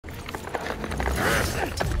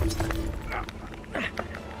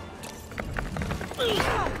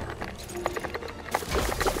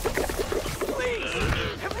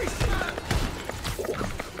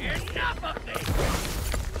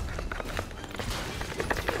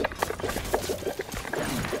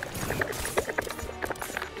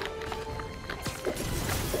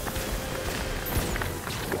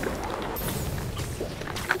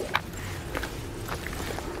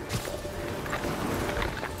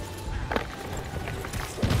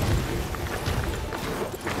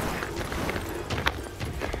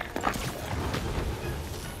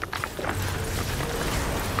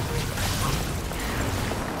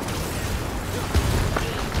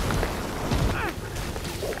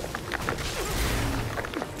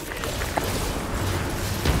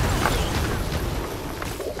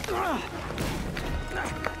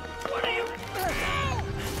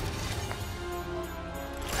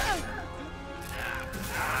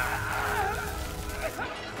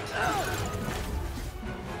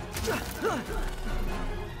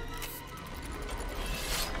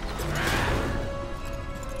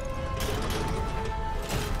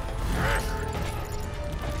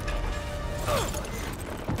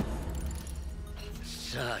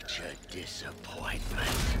Such a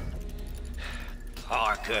disappointment.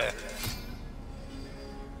 Parker.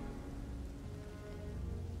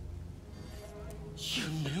 You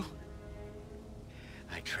knew?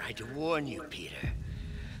 I tried to warn you, Peter,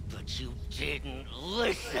 but you didn't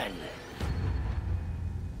listen.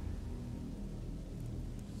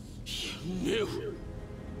 You knew?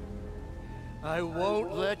 I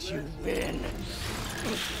won't let you win.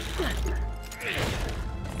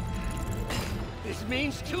 This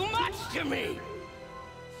means too much to me!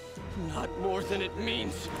 Not more than it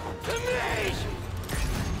means to me!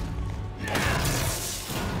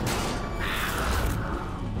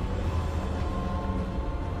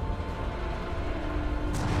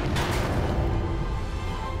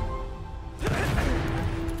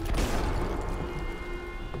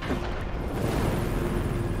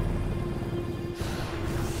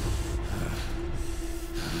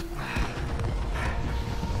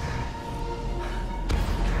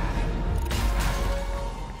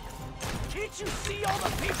 Can't you see all the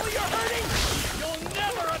people you're hurting? You'll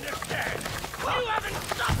never understand! You haven't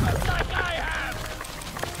suffered like I have!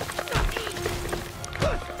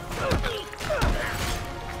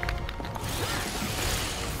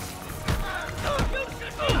 You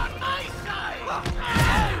should be on my side! I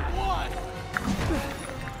won!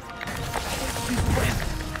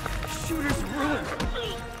 Shooter's ruined!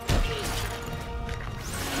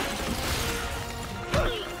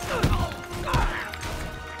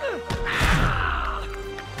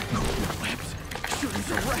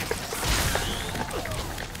 Shooter's a wreck!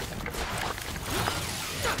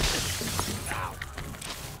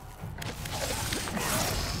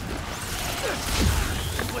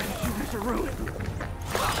 Shooters are ruined!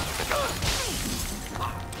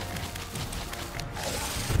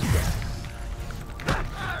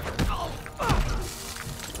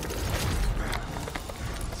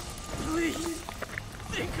 Please,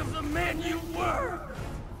 think of the man you were!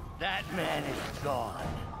 That man is gone.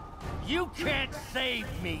 You can't save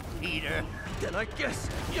me, Peter. Then I guess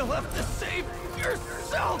you'll have to save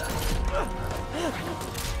yourself!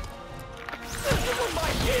 You were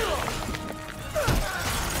my hero!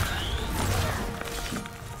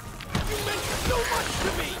 You meant so much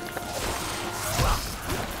to me!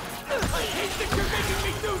 I hate that you're making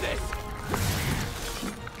me do this!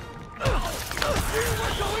 We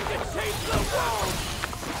were going to change the world!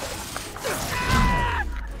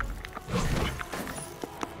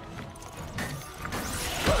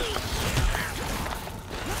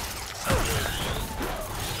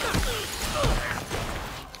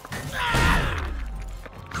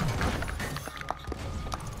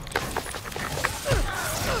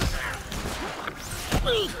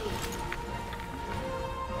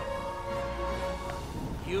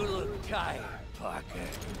 You look tired, Parker.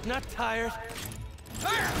 Not tired.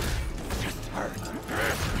 Just hurt.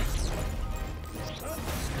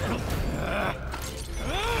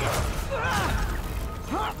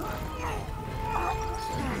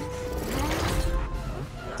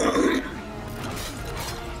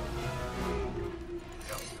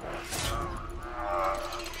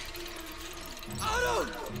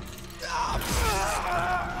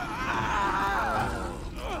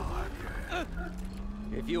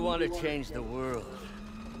 If you want to change the world,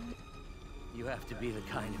 you have to be the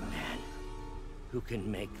kind of man who can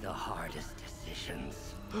make the hardest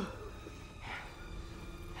decisions.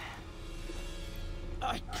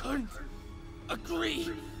 I couldn't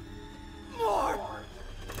agree more.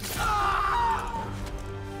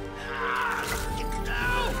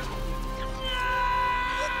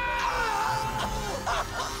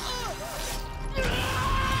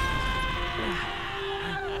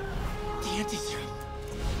 The anti-serum.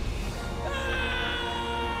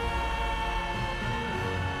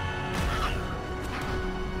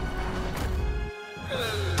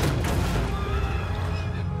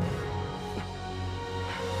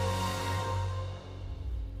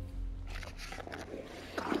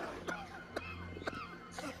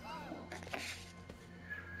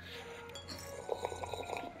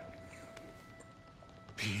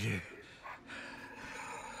 Peter,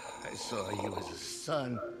 I saw you as a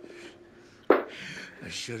son. I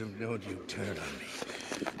should have known you'd turn on me,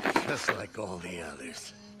 just like all the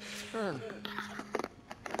others. Turn.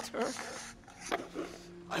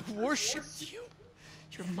 I've worshipped you.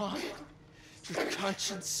 Your mind, your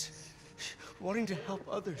conscience, wanting to help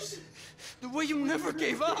others. The way you never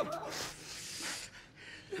gave up.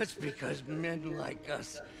 That's because men like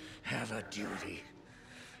us have a duty,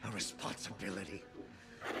 a responsibility,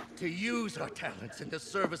 to use our talents in the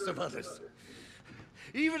service of others.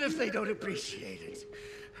 Even if they don't appreciate it,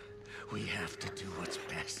 we have to do what's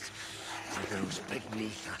best for for those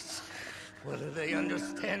beneath us, whether they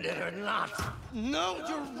understand it or not. No,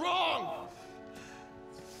 you're wrong!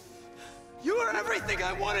 You are everything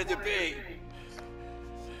I wanted to be!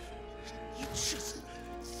 You just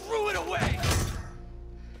threw it away!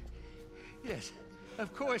 Yes,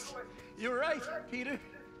 of course. You're right, Peter.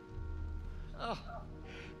 Oh,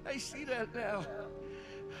 I see that now.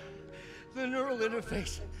 The neural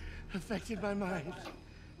interface affected my mind.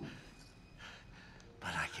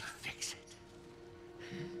 But I can fix it.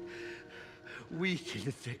 We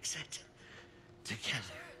can fix it.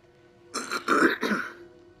 Together.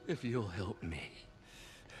 If you'll help me.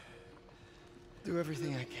 Do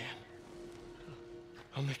everything I can.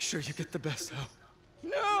 I'll make sure you get the best help.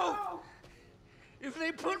 No! If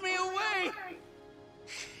they put me away,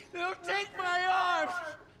 they'll take my arms!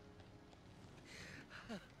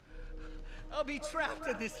 I'll be trapped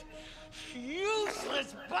in this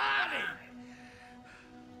useless body!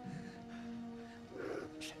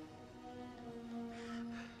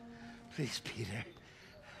 Please, Peter.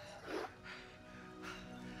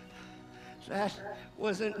 That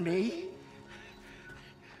wasn't me.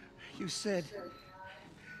 You said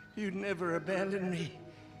you'd never abandon me.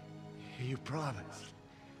 You promised.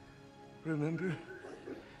 Remember?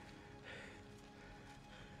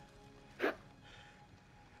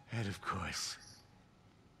 And of course,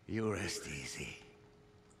 you rest easy,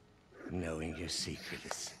 knowing your secret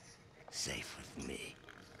is safe with me.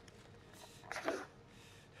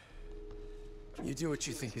 You do what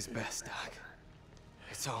you think is best, Doc.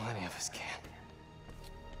 It's all any of us can.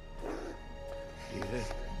 Peter?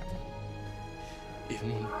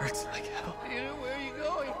 Even when it hurts like hell. Peter, where are you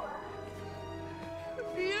going?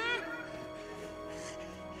 Peter?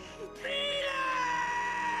 Peter!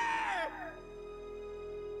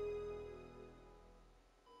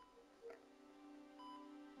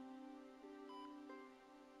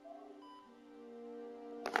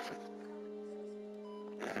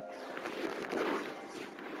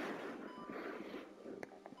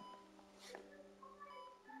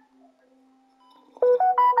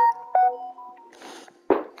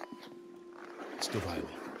 Still viable.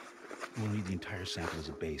 We'll need the entire sample as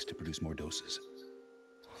a base to produce more doses.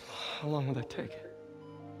 How long will that take?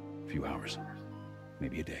 A few hours.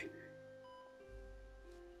 Maybe a day.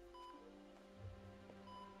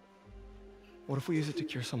 What if we use it to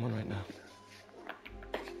cure someone right now?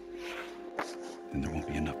 Then there won't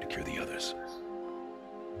be enough to cure the others.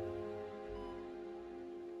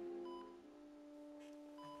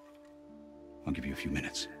 I'll give you a few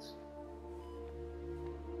minutes.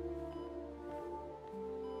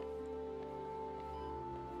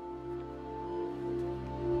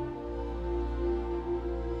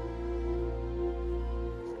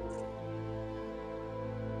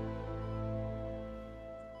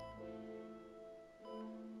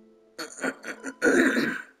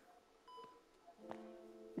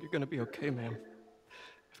 You're gonna be okay, ma'am.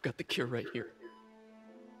 I've got the cure right here.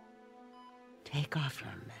 Take off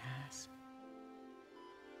your mask.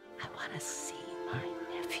 I want to see my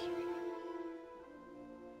nephew.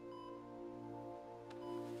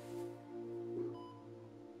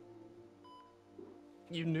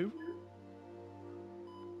 You knew?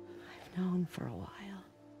 I've known for a while.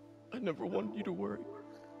 I never wanted you to worry.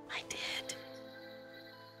 I did.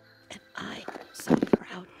 And I'm so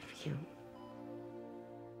proud of you.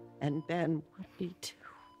 And Ben would be too.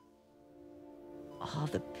 All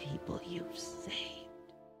the people you've saved.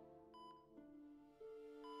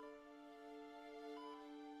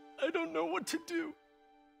 I don't know what to do.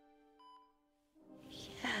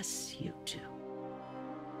 Yes, you do.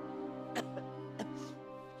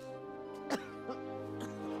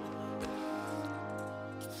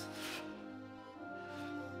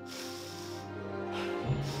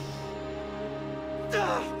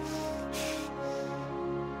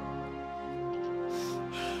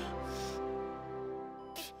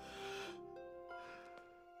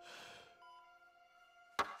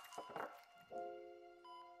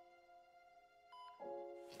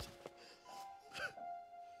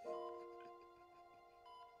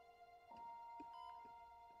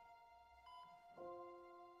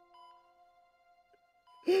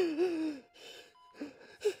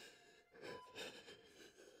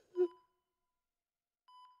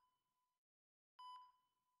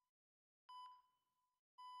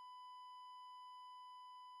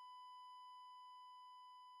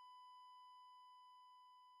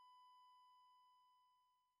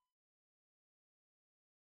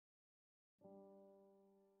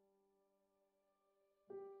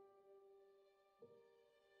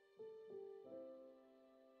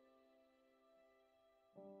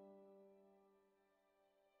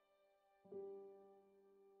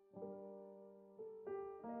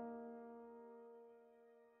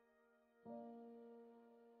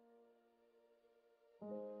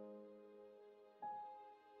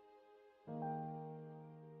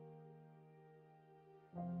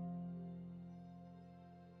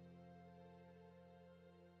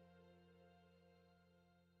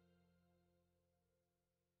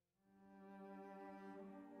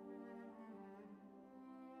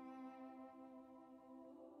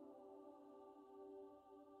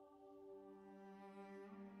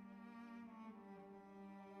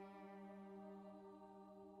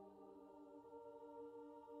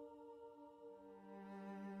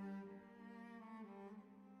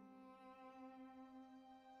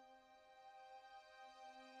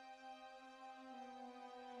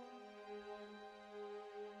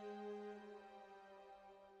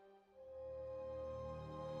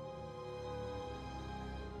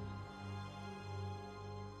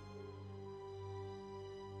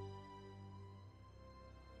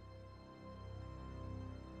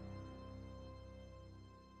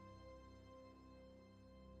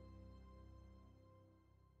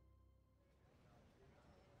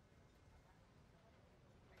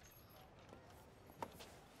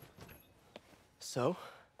 So,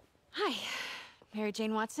 Hi, Mary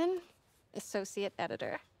Jane Watson, associate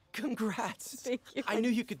editor. congrats. Thank you. I knew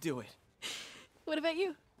you could do it. What about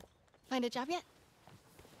you? Find a job yet?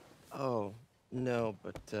 Oh, no,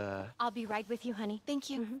 but, I'll be right with you, honey. Thank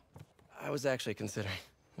you. I was actually considering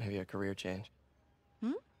maybe a career change.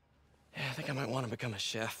 Hmm? Yeah, I think I might want to become a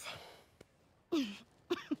chef. I'm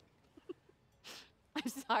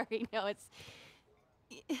sorry. No, it's...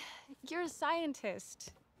 You're a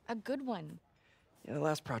scientist. A good one. Yeah, the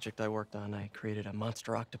last project I worked on, I created a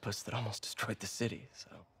monster octopus that almost destroyed the city,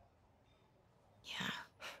 so... Yeah.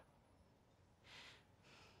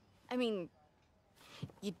 I mean,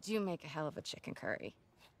 you do make a hell of a chicken curry.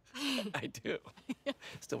 I do.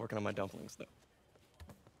 Still working on my dumplings, though.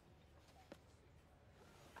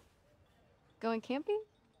 Going camping?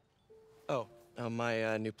 Oh,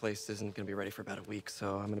 my new place isn't gonna be ready for about a week,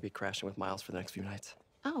 so I'm gonna be crashing with Miles for the next few nights.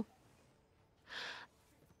 Oh.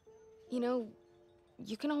 You know,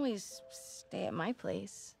 you can always stay at my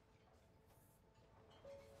place.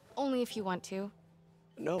 Only if you want to.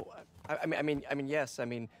 No, I mean, yes. I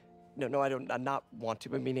mean, no, I don't. I not want to.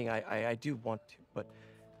 But meaning, I do want to, but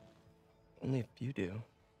only if you do.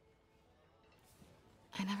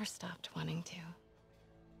 I never stopped wanting to.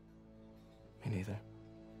 Me neither.